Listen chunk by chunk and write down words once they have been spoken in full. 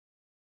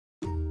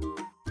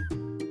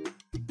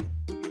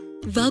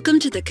Welcome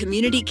to the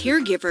Community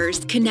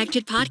Caregivers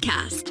Connected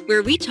podcast,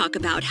 where we talk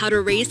about how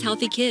to raise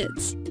healthy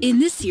kids. In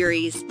this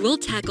series, we'll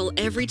tackle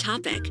every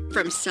topic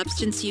from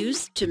substance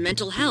use to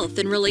mental health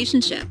and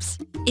relationships.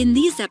 In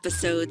these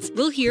episodes,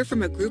 we'll hear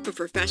from a group of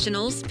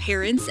professionals,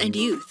 parents, and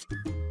youth.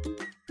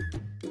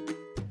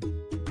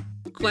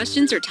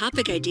 Questions or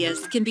topic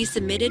ideas can be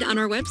submitted on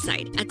our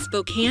website at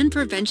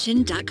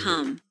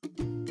SpokanePrevention.com.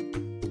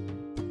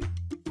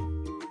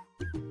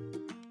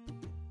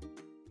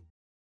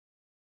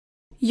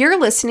 You're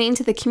listening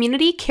to the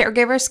Community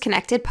Caregivers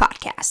Connected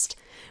podcast.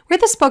 We're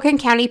the Spokane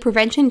County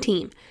Prevention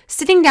Team,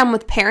 sitting down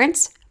with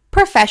parents,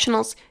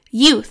 professionals,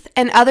 youth,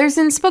 and others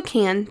in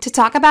Spokane to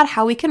talk about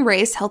how we can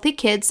raise healthy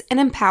kids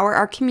and empower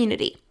our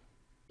community.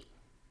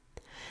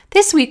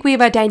 This week, we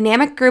have a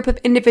dynamic group of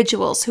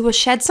individuals who will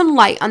shed some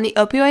light on the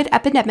opioid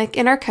epidemic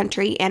in our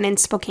country and in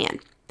Spokane.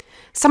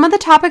 Some of the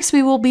topics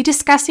we will be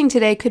discussing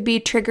today could be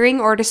triggering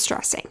or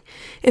distressing.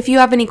 If you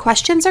have any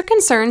questions or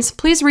concerns,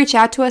 please reach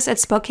out to us at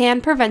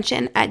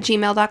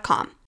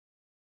SpokanePrevention@gmail.com.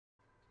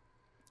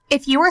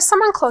 If you or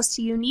someone close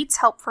to you needs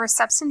help for a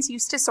substance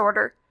use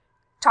disorder,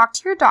 talk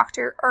to your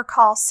doctor or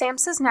call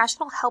SAMHSA's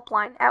National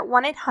Helpline at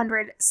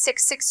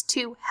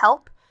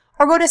 1-800-662-HELP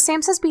or go to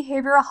SAMHSA's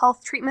Behavioral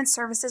Health Treatment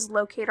Services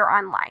locator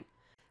online.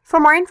 For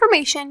more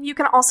information, you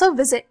can also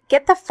visit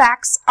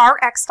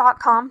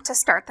getthefactsrx.com to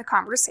start the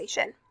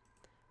conversation.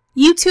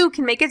 You too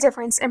can make a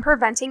difference in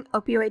preventing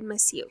opioid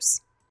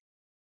misuse.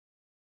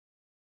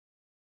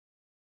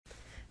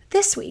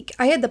 This week,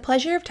 I had the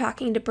pleasure of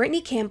talking to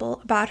Brittany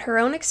Campbell about her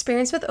own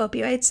experience with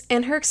opioids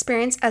and her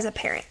experience as a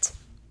parent.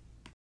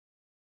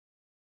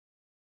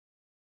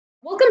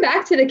 Welcome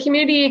back to the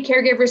Community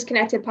Caregivers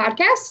Connected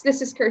podcast.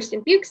 This is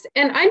Kirsten Fuchs,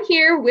 and I'm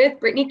here with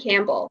Brittany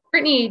Campbell.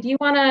 Brittany, do you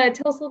want to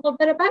tell us a little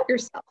bit about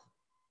yourself?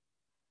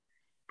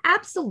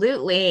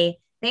 Absolutely.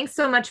 Thanks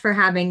so much for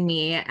having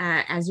me.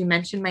 As you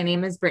mentioned, my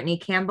name is Brittany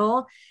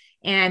Campbell,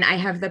 and I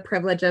have the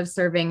privilege of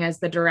serving as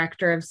the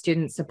Director of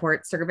Student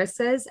Support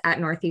Services at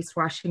Northeast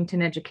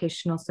Washington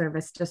Educational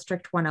Service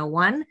District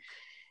 101.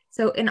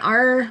 So in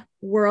our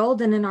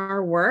world and in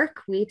our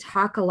work, we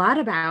talk a lot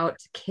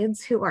about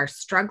kids who are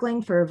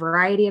struggling for a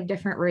variety of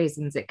different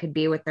reasons. It could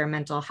be with their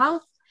mental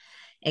health.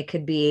 It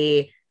could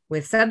be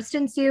with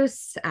substance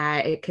use.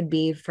 It could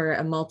be for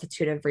a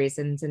multitude of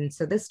reasons. And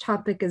so this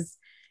topic is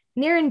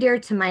near and dear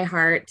to my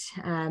heart,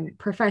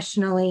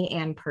 professionally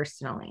and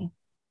personally.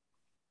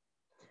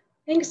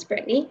 Thanks,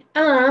 Brittany.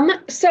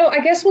 So I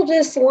guess we'll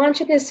just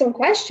launch into some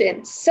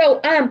questions. So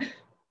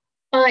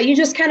you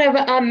just kind of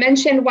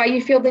mentioned why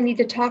you feel the need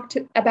to talk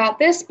about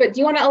this, but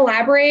do you want to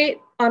elaborate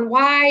on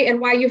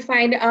why you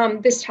find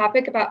this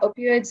topic about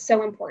opioids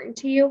so important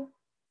to you?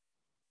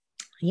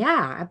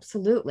 Yeah,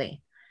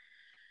 absolutely.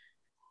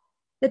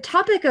 The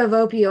topic of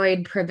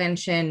opioid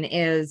prevention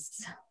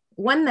is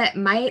one that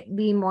might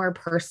be more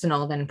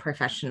personal than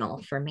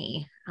professional for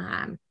me.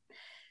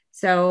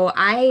 So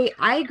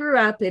I grew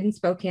up in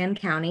Spokane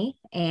County,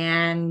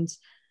 and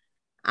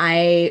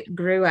I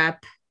grew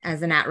up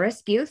as an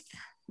at-risk youth.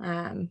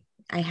 I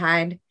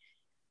had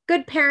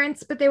good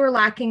parents, but they were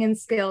lacking in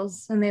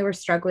skills and they were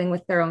struggling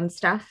with their own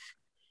stuff.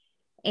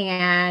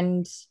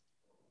 And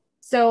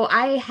so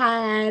I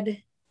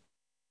had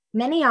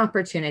many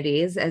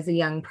opportunities as a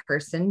young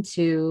person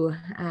to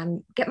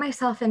get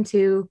myself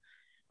into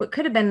what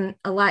could have been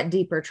a lot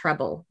deeper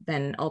trouble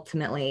than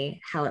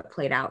ultimately how it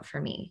played out for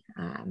me.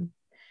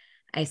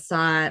 I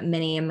saw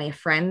many of my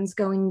friends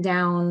going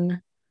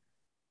down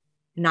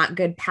not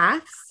good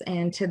paths.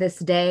 And to this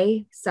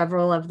day,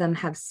 several of them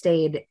have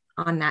stayed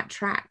on that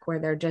track where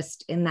they're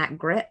just in that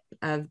grip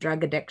of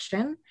drug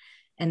addiction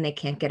and they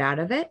can't get out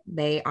of it.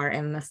 They are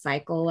in the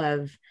cycle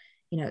of,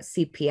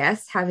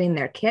 CPS having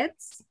their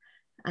kids.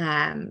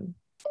 And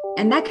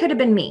that could have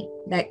been me.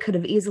 That could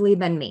have easily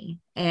been me.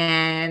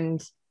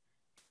 And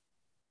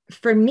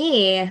for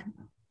me,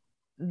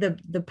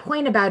 the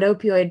point about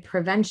opioid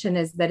prevention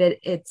is that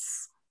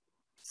it's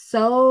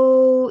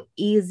so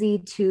easy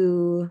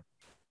to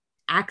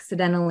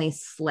accidentally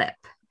slip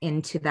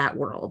into that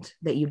world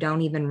that you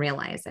don't even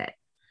realize it.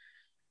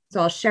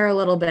 So I'll share a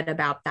little bit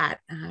about that.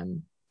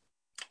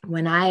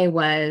 When I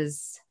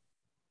was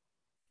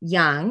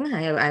young,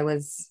 I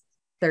was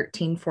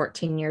 13,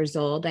 14 years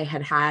old, I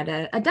had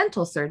a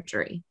dental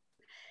surgery.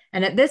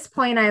 And at this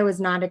point, I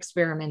was not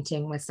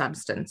experimenting with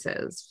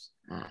substances.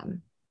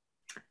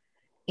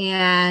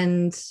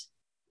 And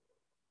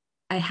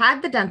I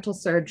had the dental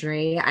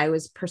surgery. I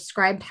was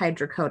prescribed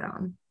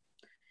hydrocodone,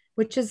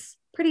 which is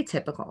pretty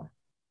typical.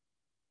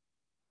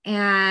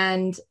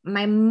 And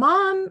my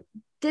mom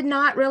did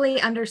not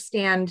really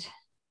understand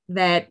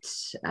that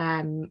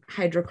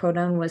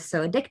hydrocodone was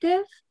so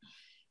addictive.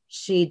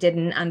 She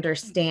didn't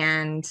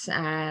understand,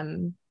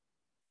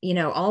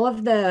 all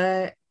of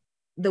the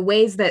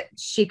ways that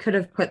she could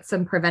have put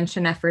some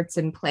prevention efforts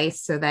in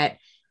place so that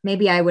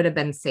maybe I would have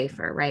been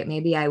safer, right?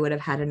 Maybe I would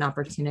have had an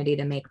opportunity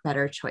to make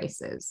better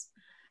choices.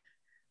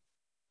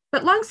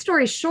 But long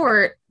story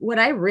short, what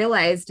I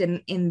realized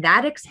in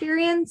that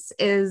experience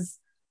is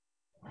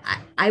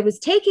I was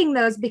taking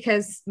those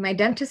because my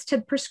dentist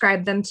had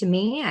prescribed them to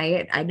me.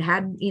 I'd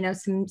had,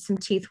 some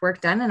teeth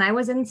work done, and I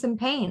was in some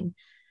pain.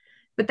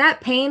 But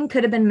that pain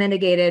could have been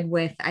mitigated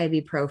with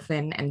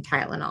ibuprofen and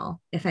Tylenol,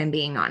 if I'm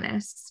being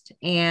honest.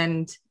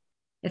 And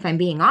if I'm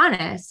being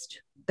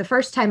honest, the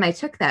first time I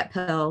took that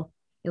pill,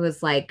 it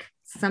was like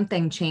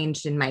something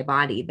changed in my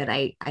body that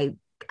I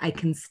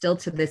can still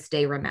to this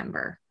day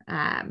remember,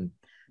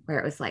 where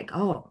it was like,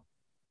 oh,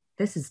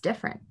 this is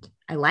different.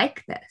 I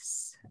like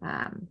this.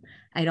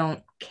 I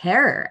don't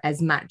care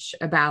as much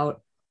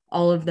about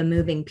all of the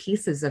moving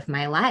pieces of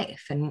my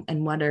life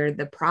and what are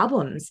the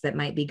problems that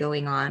might be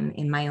going on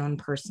in my own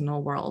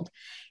personal world.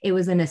 It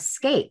was an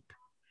escape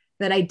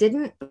that I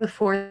didn't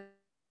before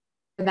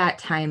that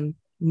time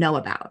know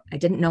about. I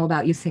didn't know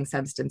about using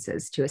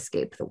substances to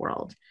escape the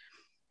world.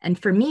 And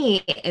for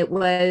me, it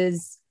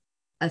was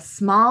a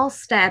small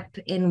step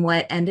in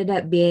what ended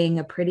up being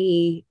a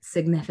pretty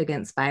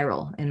significant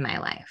spiral in my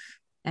life.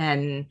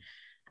 And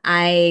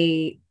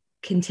I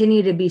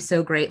continue to be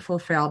so grateful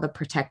for all the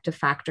protective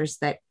factors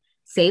that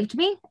saved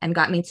me and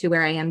got me to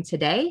where I am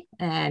today,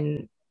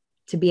 and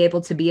to be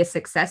able to be a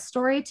success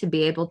story, to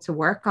be able to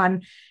work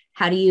on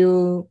how do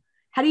you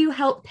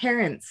help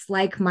parents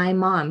like my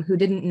mom who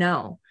didn't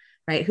know,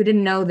 right? Who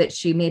didn't know that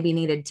she maybe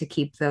needed to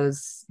keep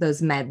those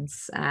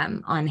meds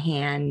on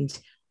hand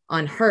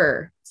on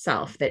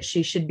herself, that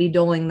she should be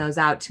doling those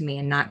out to me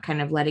and not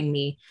kind of letting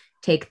me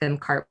take them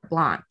carte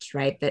blanche,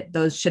 right? That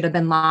those should have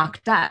been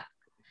locked up,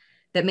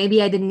 that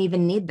maybe I didn't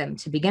even need them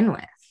to begin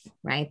with,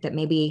 right? That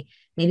maybe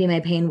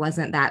my pain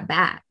wasn't that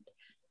bad.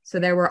 So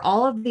there were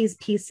all of these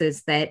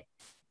pieces that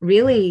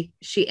really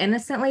she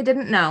innocently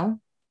didn't know,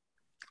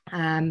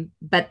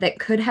 but that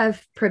could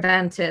have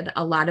prevented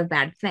a lot of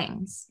bad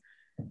things.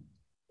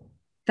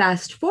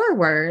 Fast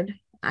forward,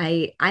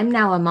 I'm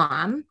now a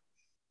mom.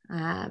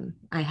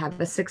 I have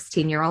a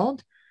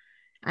 16-year-old.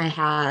 I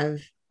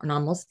have an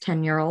almost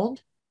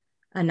 10-year-old,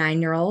 a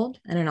 9-year-old,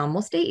 and an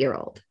almost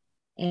 8-year-old.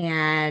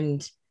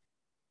 And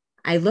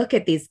I look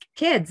at these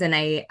kids and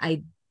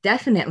I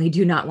definitely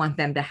do not want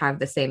them to have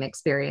the same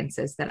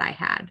experiences that I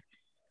had.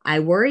 I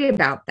worry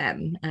about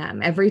them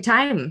every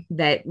time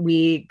that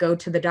we go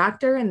to the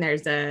doctor and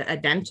there's a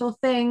dental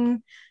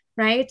thing,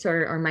 right?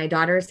 Or my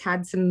daughter's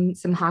had some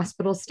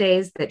hospital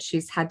stays that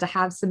she's had to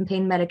have some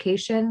pain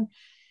medication.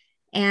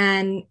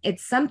 And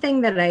it's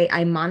something that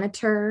I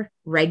monitor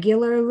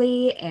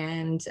regularly,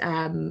 and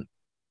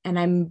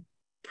I'm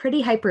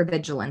pretty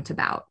hypervigilant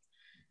about.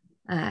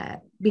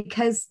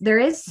 Because there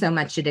is so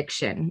much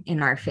addiction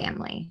in our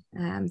family.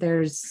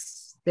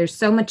 There's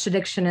so much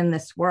addiction in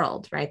this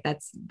world, right?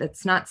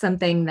 That's not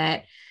something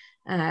that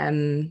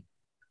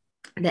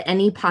that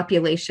any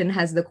population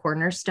has the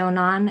cornerstone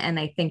on. And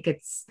I think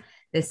it's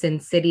this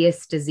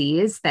insidious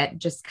disease that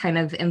just kind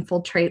of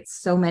infiltrates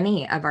so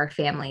many of our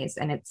families.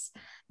 And it's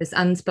this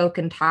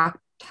unspoken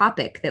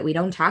topic that we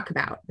don't talk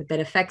about, that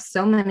affects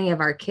so many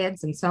of our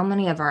kids and so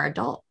many of our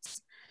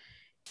adults.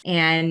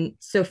 And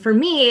so for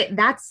me,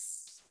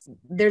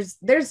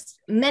 there's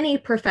many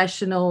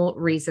professional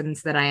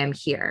reasons that I am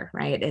here,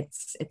 right?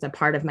 It's a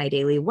part of my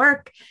daily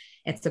work.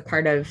 It's a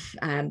part of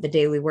the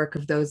daily work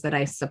of those that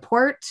I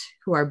support,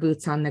 who are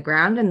boots on the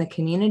ground in the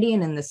community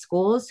and in the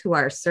schools, who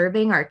are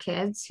serving our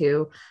kids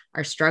who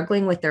are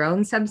struggling with their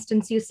own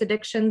substance use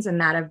addictions and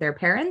that of their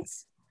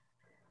parents.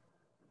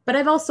 But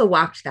I've also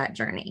walked that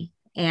journey.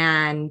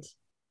 And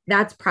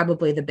that's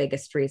probably the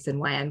biggest reason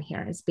why I'm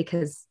here, is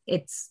because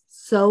it's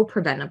so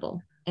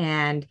preventable.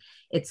 And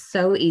it's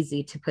so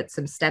easy to put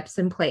some steps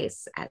in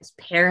place as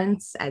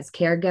parents, as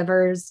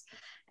caregivers,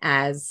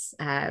 as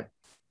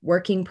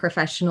working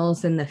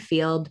professionals in the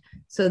field,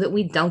 so that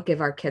we don't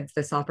give our kids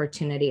this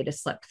opportunity to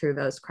slip through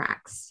those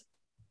cracks.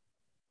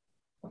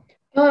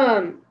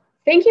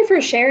 Thank you for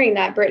sharing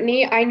that,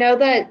 Brittany. I know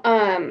that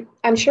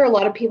I'm sure a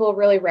lot of people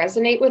really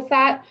resonate with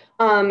that.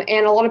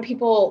 And a lot of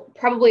people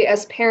probably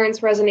as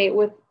parents resonate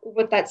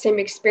with that same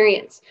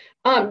experience.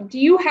 Do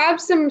you have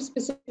some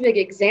specific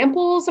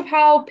examples of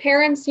how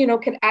parents,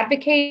 could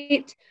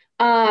advocate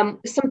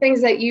some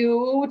things that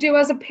you do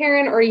as a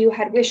parent, or you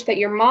had wished that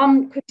your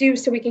mom could do,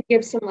 so we can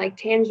give some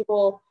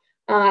tangible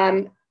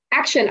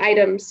action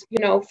items,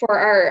 for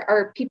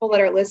our people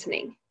that are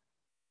listening?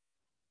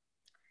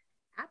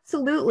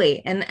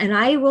 Absolutely. And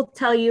I will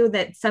tell you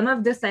that some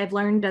of this I've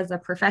learned as a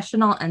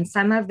professional, and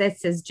some of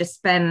this has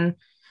just been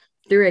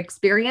through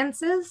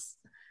experiences.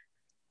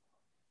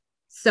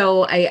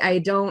 So I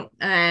don't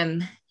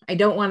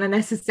want to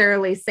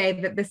necessarily say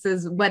that this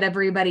is what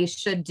everybody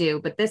should do,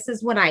 but this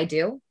is what I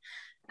do.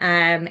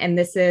 And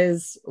this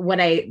is what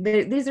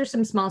these are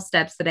some small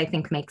steps that I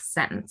think make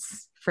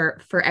sense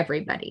for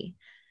everybody.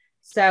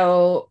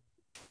 So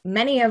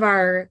many of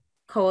our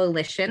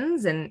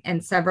coalitions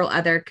and several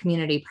other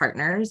community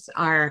partners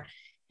are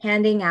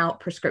handing out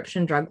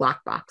prescription drug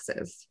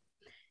lockboxes.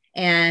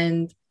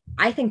 And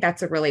I think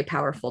that's a really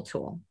powerful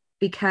tool,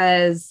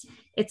 because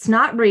it's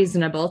not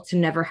reasonable to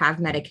never have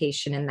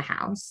medication in the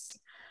house.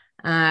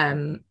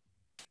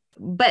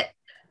 But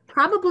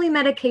probably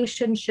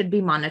medication should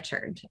be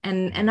monitored.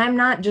 And I'm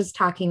not just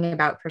talking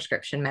about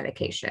prescription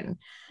medication.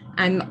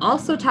 I'm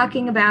also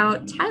talking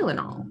about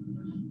Tylenol.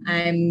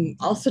 I'm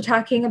also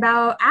talking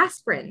about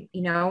aspirin.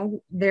 You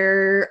know,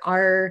 there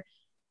are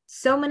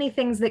so many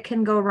things that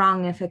can go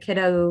wrong if a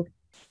kiddo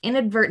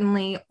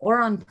inadvertently or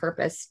on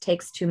purpose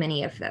takes too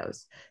many of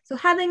those. So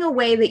having a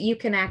way that you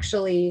can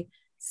actually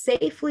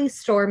safely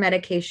store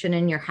medication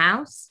in your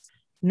house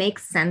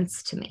makes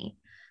sense to me,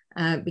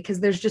 because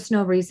there's just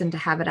no reason to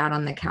have it out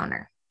on the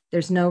counter.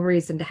 There's no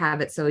reason to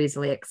have it so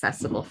easily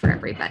accessible for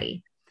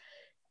everybody.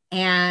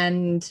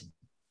 And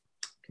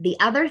the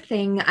other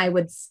thing I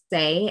would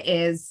say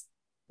is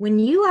when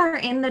you are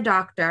in the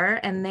doctor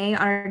and they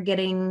are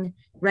getting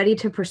ready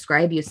to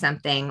prescribe you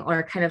something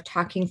or kind of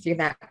talking through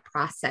that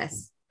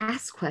process,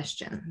 ask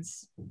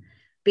questions.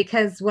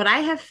 Because what I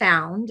have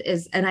found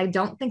is, and I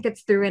don't think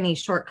it's through any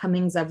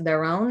shortcomings of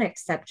their own,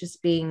 except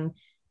just being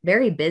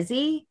very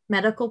busy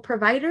medical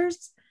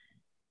providers,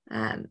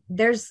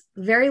 there's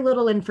very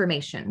little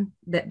information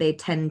that they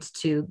tend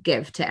to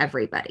give to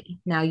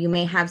everybody. Now, you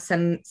may have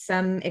some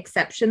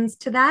exceptions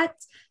to that,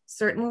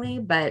 certainly,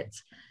 but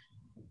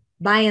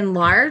by and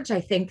large,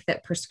 I think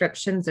that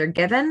prescriptions are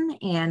given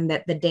and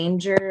that the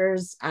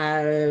dangers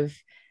of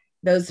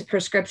those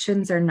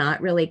prescriptions are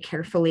not really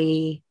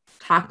carefully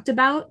talked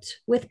about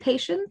with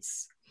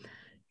patients.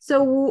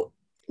 So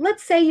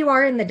let's say you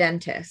are in the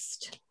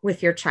dentist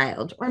with your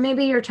child, or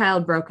maybe your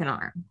child broke an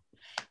arm,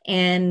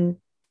 and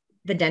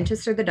the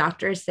dentist or the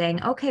doctor is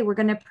saying, okay, we're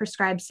going to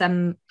prescribe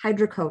some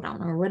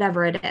hydrocodone or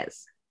whatever it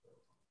is.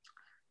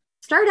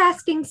 Start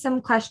asking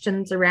some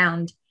questions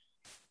around,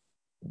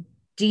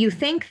 do you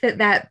think that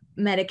that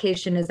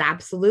medication is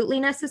absolutely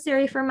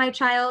necessary for my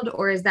child?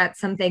 Or is that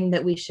something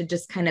that we should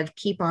just kind of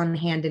keep on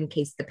hand in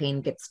case the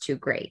pain gets too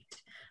great,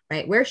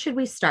 right? Where should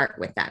we start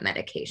with that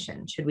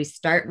medication? Should we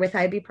start with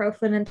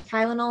ibuprofen and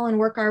Tylenol and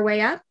work our way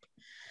up?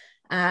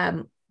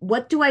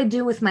 What do I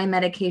do with my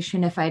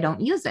medication if I don't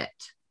use it?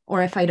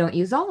 Or if I don't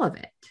use all of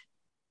it?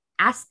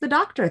 Ask the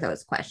doctor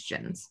those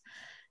questions.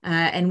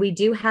 And we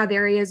do have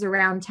areas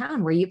around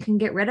town where you can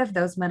get rid of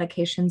those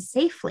medications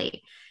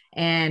safely.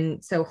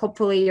 And so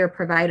hopefully your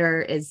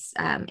provider is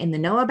in the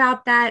know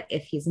about that.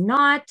 If he's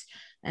not,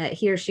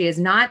 he or she is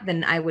not,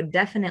 then I would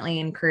definitely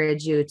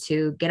encourage you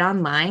to get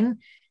online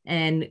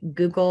and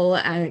Google,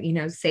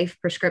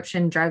 safe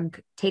prescription drug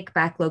take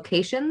back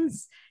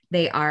locations.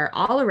 They are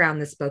all around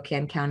the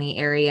Spokane County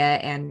area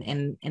and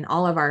in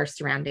all of our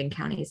surrounding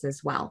counties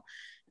as well.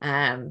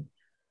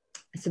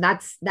 So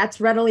that's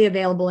readily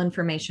available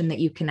information that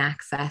you can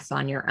access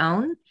on your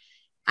own.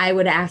 I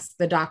would ask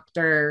the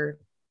doctor,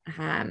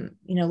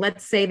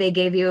 let's say they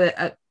gave you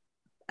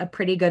a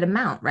pretty good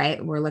amount,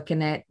 right? We're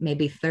looking at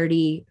maybe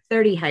 30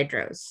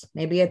 hydros.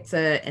 Maybe it's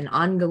an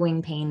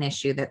ongoing pain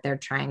issue that they're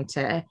trying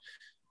to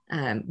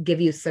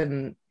give you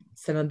some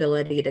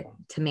ability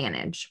to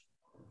manage.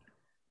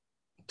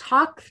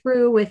 Talk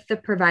through with the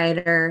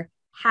provider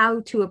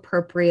how to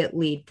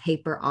appropriately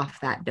taper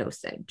off that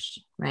dosage,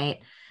 right?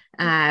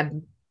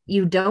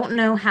 You don't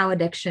know how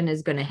addiction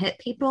is going to hit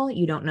people.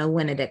 You don't know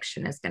when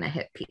addiction is going to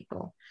hit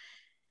people.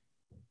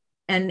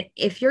 And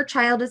if your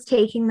child is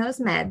taking those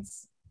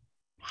meds,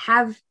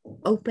 have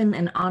open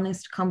and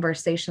honest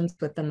conversations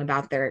with them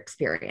about their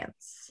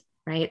experience,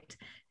 right?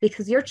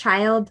 Because your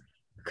child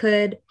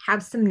could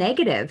have some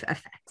negative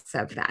effects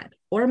of that.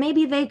 Or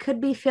maybe they could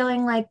be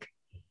feeling like,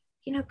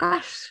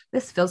 gosh,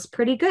 this feels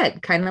pretty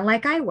good, kind of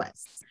like I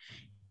was.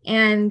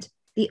 And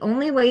the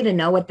only way to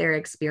know what their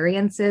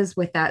experience is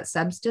with that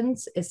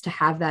substance is to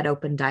have that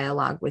open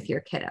dialogue with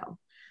your kiddo.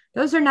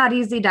 Those are not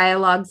easy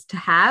dialogues to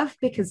have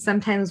because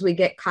sometimes we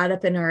get caught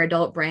up in our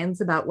adult brains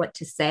about what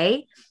to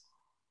say.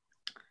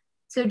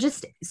 So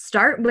just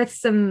start with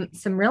some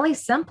really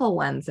simple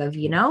ones of,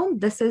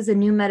 this is a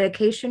new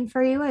medication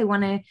for you.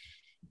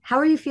 How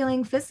are you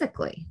feeling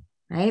physically?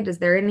 Right? Is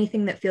there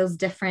anything that feels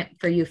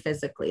different for you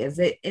physically? Is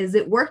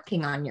it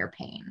working on your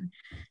pain?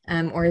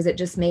 Or is it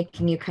just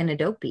making you kind of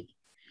dopey?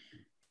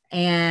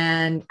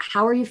 And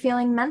how are you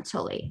feeling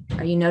mentally?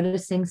 Are you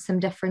noticing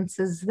some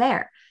differences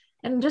there?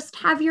 And just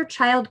have your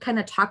child kind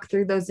of talk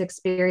through those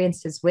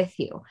experiences with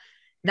you.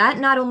 That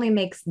not only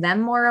makes them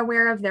more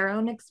aware of their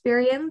own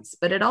experience,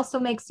 but it also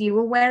makes you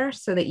aware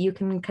so that you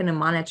can kind of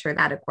monitor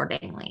that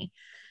accordingly.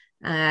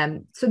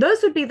 So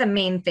those would be the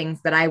main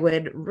things that I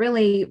would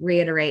really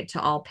reiterate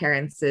to all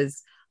parents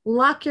is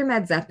lock your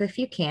meds up if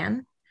you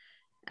can.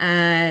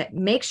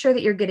 Make sure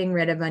that you're getting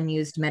rid of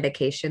unused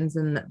medications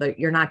and that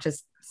you're not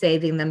just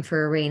saving them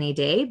for a rainy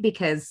day,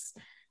 because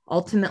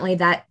ultimately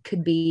that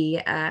could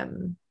be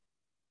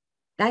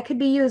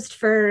used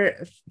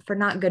for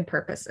not good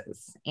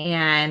purposes.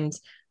 And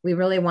we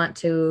really want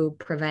to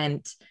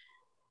prevent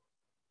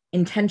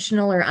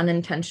intentional or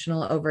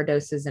unintentional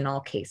overdoses in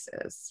all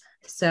cases.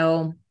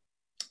 So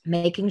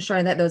making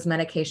sure that those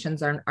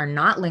medications are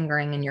not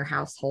lingering in your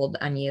household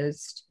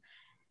unused,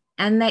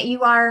 and that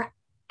you are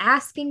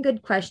asking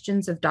good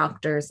questions of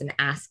doctors and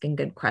asking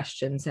good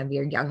questions of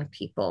your young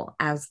people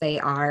as they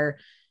are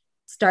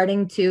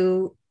starting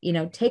to,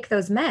 take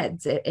those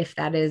meds if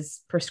that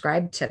is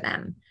prescribed to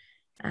them.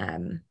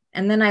 And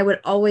then I would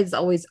always,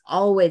 always,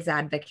 always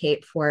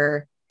advocate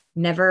for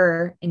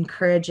never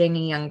encouraging a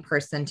young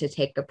person to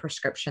take a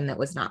prescription that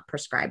was not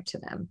prescribed to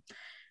them.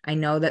 I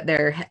know that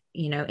there,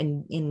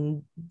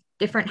 in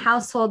different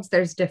households,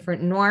 there's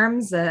different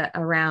norms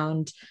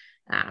around,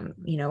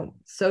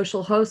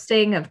 social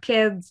hosting of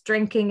kids,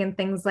 drinking and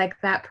things like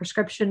that.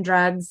 Prescription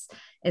drugs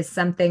is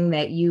something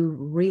that you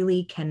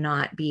really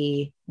cannot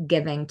be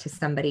giving to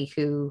somebody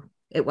who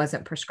it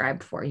wasn't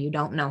prescribed for. You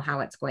don't know how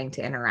it's going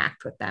to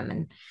interact with them.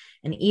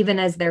 And even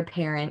as their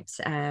parent,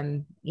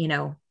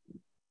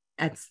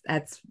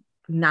 that's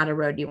not a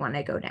road you want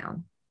to go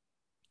down.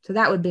 So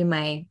that would be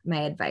my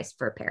advice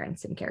for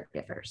parents and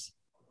caregivers.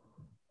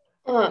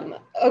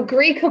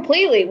 Agree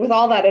completely with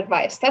all that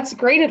advice. That's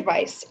great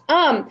advice.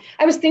 I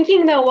was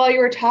thinking though, while you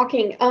were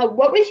talking,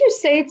 what would you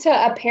say to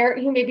a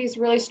parent who maybe is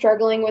really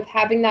struggling with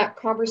having that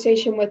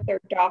conversation with their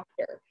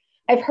doctor?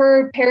 I've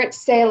heard parents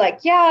say I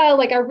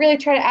really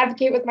try to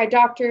advocate with my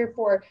doctor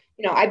for,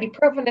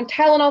 ibuprofen and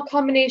Tylenol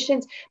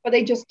combinations, but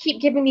they just keep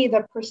giving me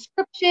the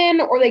prescription,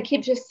 or they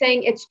keep just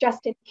saying it's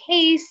just in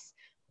case,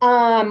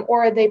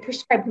 or they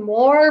prescribe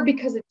more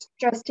because it's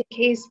just in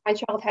case my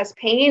child has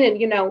pain.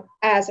 And,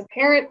 as a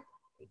parent,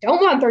 they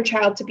don't want their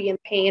child to be in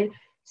pain.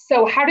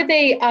 So how do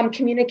they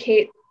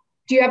communicate?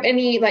 Do you have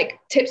any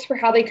tips for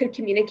how they could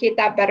communicate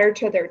that better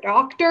to their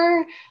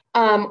doctor,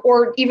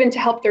 or even to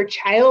help their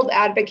child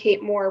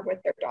advocate more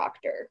with their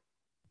doctor?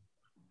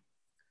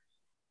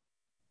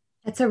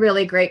 That's a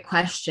really great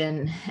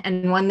question,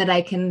 and one that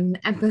I can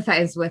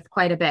empathize with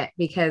quite a bit,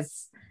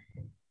 because,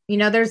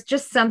 there's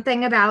just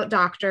something about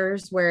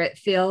doctors where it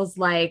feels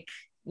like,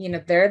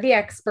 they're the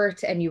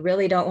expert and you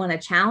really don't want to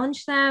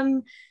challenge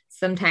them.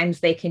 Sometimes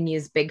they can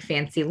use big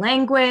fancy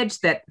language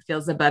that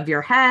feels above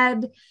your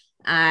head.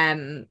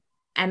 And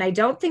I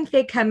don't think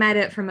they come at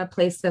it from a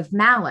place of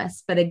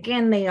malice, but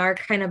again, they are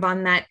kind of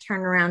on that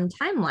turnaround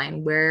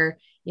timeline where,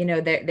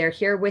 they're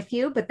here with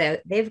you, but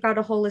they've got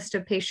a whole list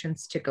of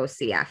patients to go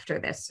see after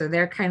this. So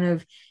they're kind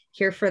of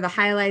here for the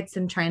highlights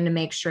and trying to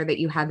make sure that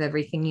you have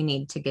everything you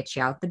need to get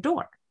you out the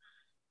door.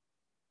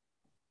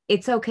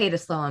 It's okay to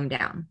slow them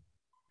down.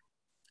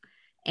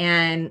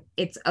 And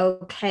it's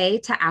okay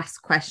to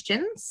ask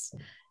questions.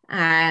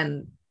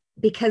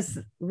 Because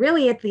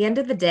really, at the end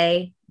of the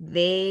day,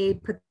 they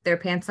put their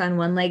pants on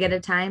one leg at a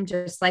time,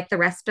 just like the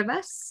rest of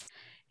us.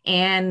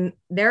 And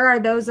there are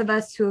those of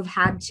us who have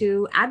had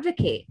to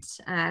advocate,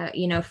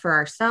 for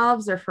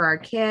ourselves or for our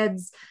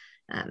kids.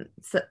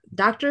 So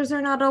doctors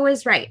are not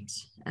always right.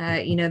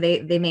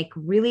 They make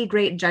really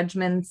great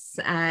judgments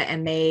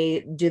and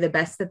they do the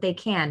best that they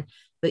can.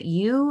 But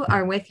you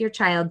are with your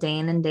child day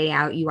in and day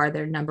out. You are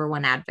their number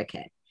one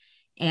advocate.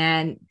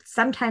 And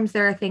sometimes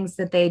there are things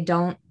that they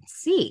don't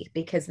see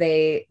because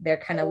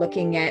they're kind of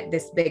looking at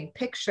this big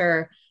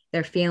picture.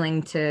 They're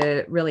failing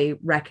to really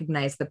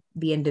recognize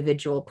the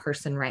individual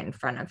person right in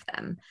front of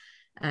them.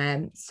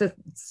 So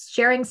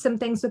sharing some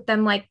things with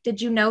them, like, did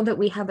you know that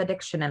we have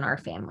addiction in our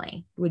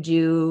family? Would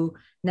you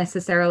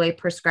necessarily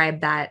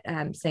prescribe that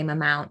same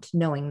amount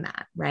knowing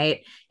that,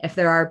 right? If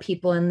there are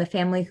people in the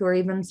family who are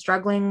even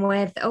struggling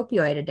with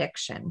opioid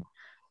addiction,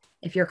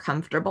 if you're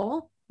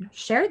comfortable,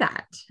 share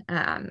that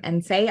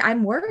and say,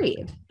 I'm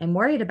worried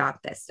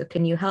about this. So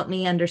can you help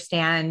me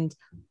understand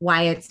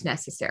why it's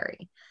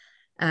necessary?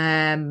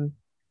 And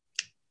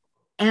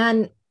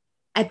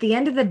at the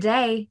end of the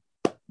day,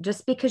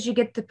 just because you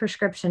get the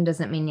prescription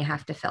doesn't mean you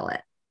have to fill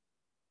it.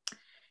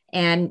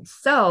 And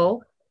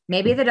so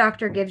maybe the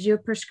doctor gives you a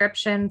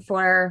prescription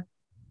for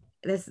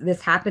this.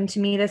 This happened to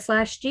me this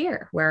last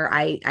year where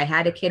I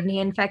had a kidney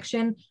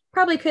infection,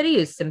 probably could have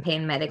used some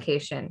pain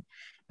medication,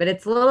 but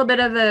it's a little bit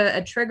of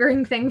a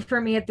triggering thing for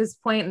me at this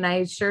point, and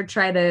I sure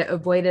try to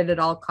avoid it at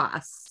all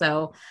costs.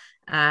 So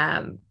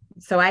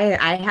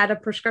I had a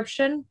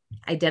prescription.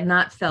 I did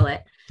not fill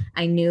it.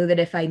 I knew that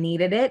if I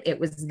needed it, it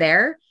was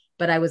there,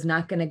 but I was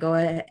not going to go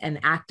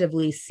and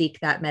actively seek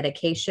that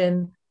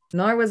medication,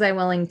 nor was I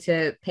willing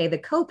to pay the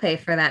copay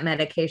for that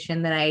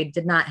medication that I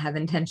did not have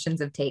intentions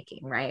of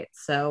taking. Right.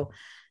 So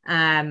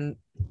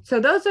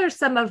those are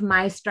some of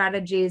my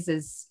strategies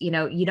is,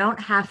 you don't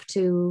have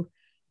to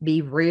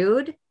be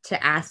rude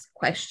to ask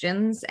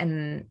questions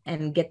and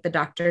get the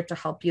doctor to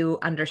help you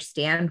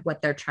understand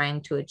what they're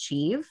trying to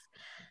achieve.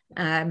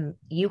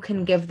 You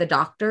can give the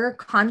doctor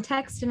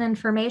context and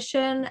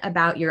information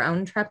about your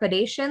own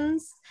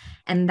trepidations,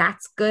 and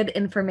that's good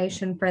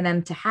information for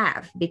them to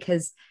have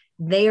because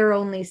they are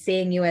only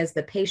seeing you as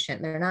the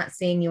patient. They're not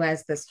seeing you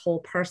as this whole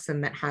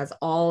person that has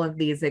all of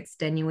these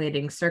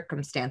extenuating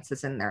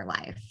circumstances in their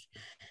life.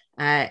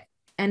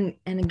 And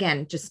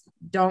again, just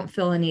don't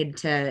feel a need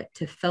to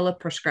fill a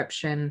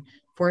prescription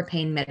for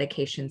pain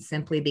medication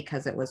simply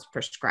because it was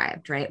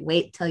prescribed, right?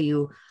 Wait till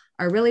you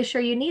are really sure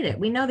you need it.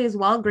 We know these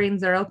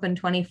Walgreens are open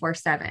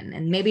 24/7,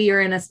 and maybe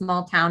you're in a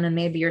small town and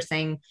maybe you're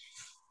saying,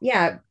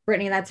 yeah,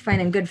 Brittany, that's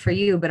fine and good for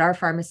you, but our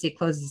pharmacy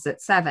closes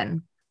at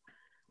 7.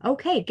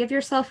 Okay, give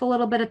yourself a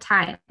little bit of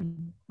time.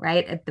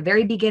 right? At the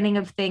very beginning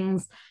of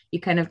things, you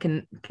kind of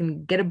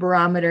can get a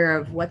barometer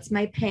of what's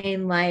my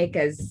pain like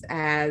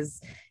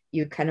as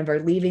you kind of are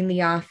leaving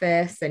the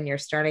office and you're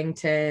starting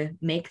to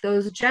make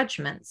those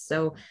judgments.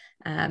 So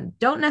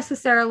don't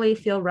necessarily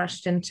feel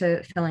rushed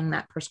into filling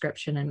that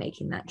prescription and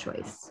making that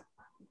choice.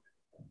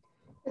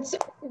 It's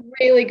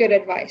really good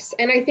advice.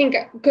 And I think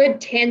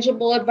good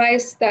tangible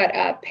advice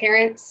that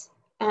parents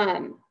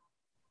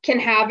can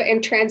have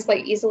and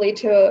translate easily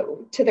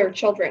to their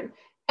children.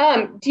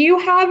 Do you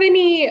have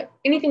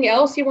anything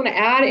else you want to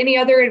add? Any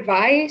other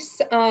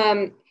advice?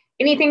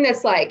 Anything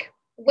that's like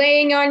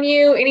weighing on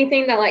you?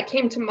 Anything that like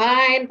came to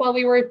mind while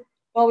we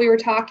were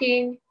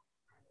talking?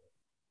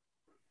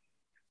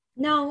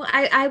 No,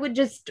 I would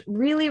just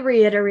really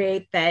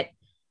reiterate that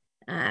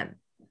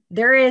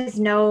there's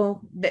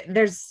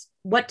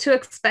what to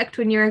expect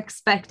when you're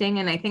expecting.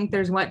 And I think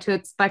there's what to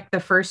expect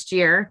the first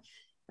year.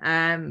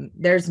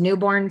 There's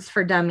newborns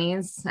for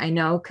dummies. I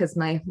know, because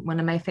one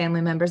of my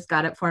family members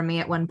got it for me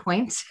at one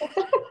point,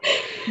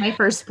 my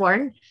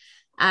firstborn.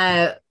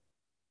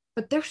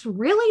 But there's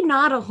really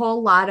not a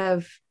whole lot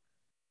of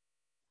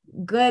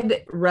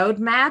good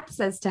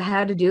roadmaps as to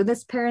how to do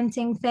this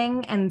parenting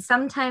thing. And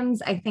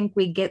sometimes I think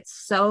we get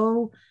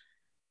so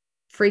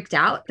freaked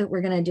out that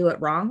we're going to do it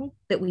wrong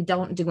that we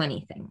don't do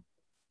anything.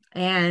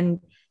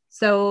 And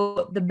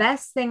so the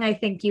best thing I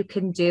think you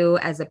can do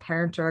as a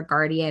parent or a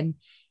guardian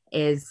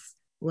is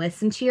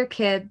listen to your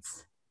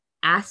kids,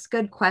 ask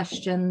good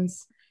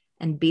questions,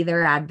 and be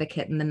their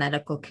advocate in the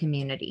medical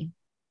community.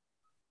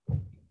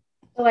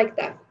 I like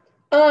that.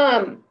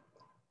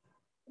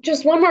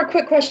 Just one more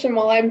quick question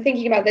while I'm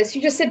thinking about this.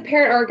 You just said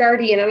parent or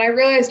guardian, and I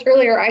realized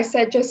earlier I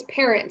said just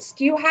parents.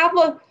 Do you have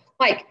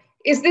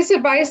is this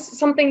advice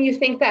something you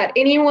think that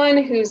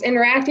anyone who's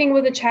interacting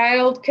with a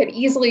child could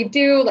easily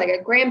do, like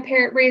a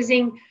grandparent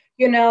raising,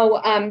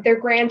 their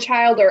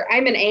grandchild? Or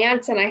I'm an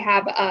aunt and I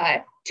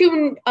have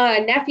 2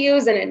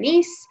 nephews and a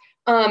niece,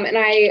 and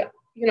I,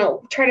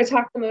 try to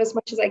talk to them as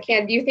much as I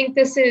can. Do you think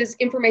this is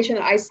information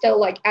that I still,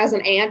 like as an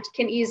aunt,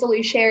 can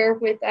easily share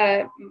with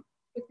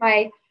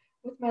my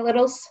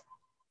littles?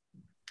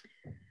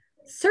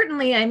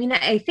 Certainly. I mean,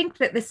 I think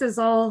that this is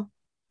all,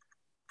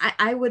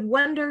 I would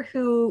wonder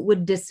who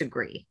would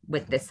disagree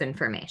with this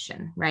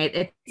information, right?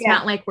 It's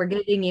not like we're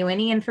giving you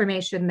any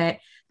information that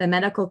the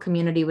medical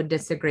community would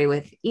disagree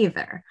with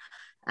either.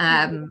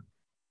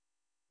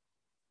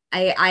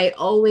 I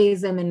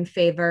always am in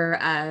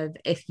favor of,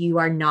 if you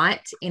are not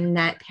in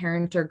that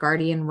parent or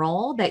guardian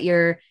role, that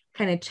you're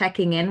kind of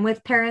checking in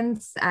with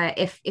parents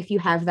if you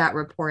have that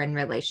rapport and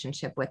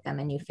relationship with them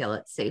and you feel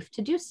it's safe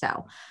to do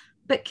so.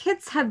 But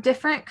kids have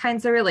different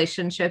kinds of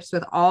relationships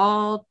with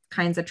all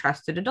kinds of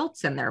trusted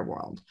adults in their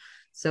world.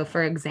 So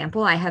for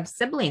example, I have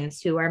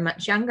siblings who are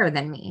much younger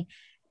than me.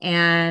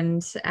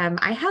 And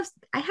I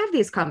have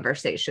these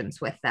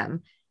conversations with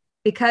them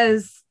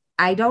because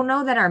I don't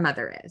know that our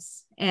mother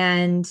is.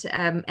 And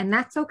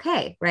that's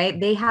okay, right?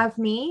 They have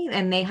me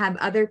and they have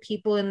other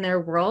people in their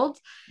world.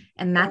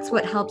 And that's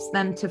what helps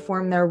them to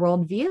form their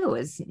worldview,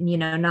 is,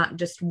 not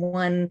just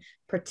one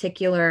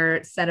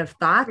particular set of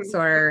thoughts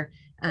or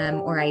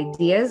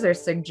ideas or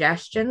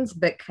suggestions,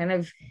 but kind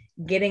of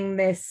getting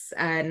this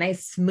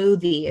nice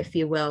smoothie, if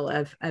you will,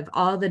 of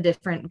all the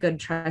different good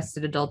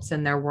trusted adults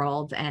in their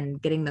world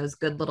and getting those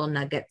good little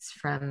nuggets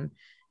from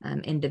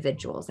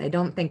individuals. I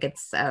don't think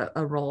it's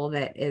a role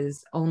that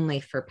is only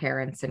for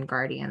parents and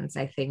guardians.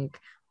 I think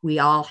we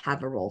all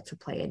have a role to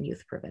play in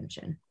youth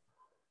prevention.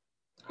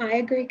 I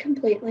agree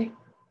completely.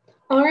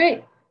 All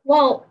right.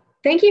 Well,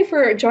 thank you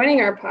for joining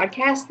our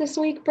podcast this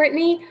week,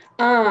 Brittany.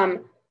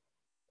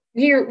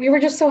 We were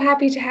just so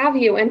happy to have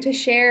you and to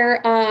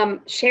share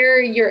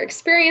your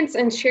experience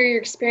and share your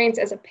experience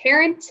as a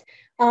parent.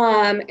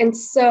 And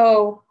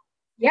so,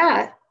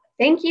 yeah.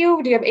 Thank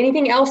you. Do you have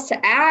anything else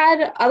to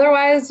add?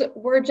 Otherwise,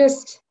 we're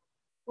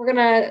going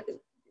to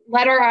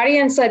let our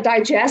audience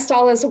digest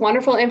all this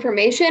wonderful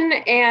information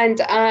and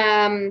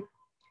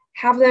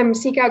have them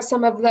seek out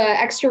some of the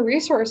extra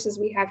resources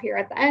we have here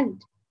at the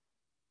end.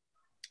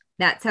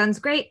 That sounds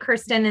great,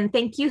 Kirsten. And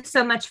thank you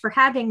so much for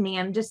having me.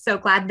 I'm just so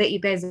glad that you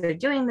guys are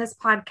doing this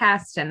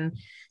podcast. And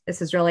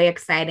this is really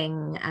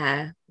exciting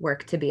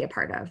work to be a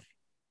part of.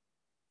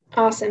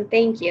 Awesome.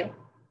 Thank you.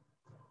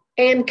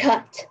 And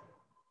cut.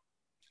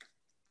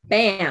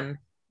 Bam.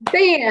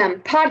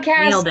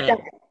 Podcast.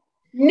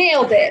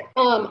 Nailed it.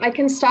 I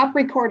can stop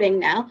recording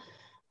now.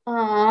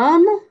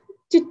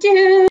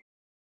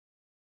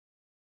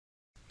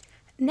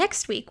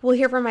 Next week, we'll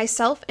hear from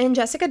myself and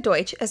Jessica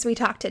Deutsch as we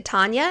talk to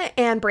Tanya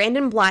and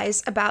Brandon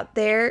Blyes about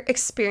their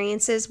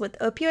experiences with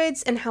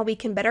opioids and how we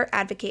can better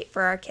advocate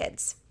for our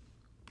kids.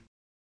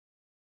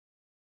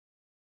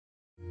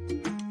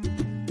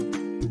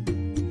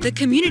 The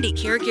Community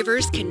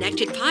Caregivers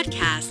Connected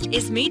podcast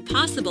is made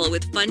possible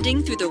with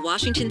funding through the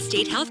Washington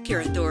State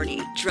Healthcare Authority,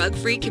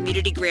 drug-free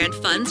community grant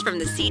funds from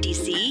the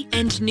CDC,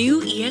 and new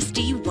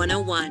ESD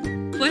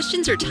 101.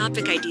 Questions or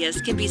topic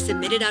ideas can be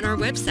submitted on our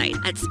website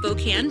at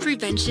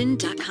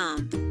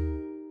SpokanePrevention.com.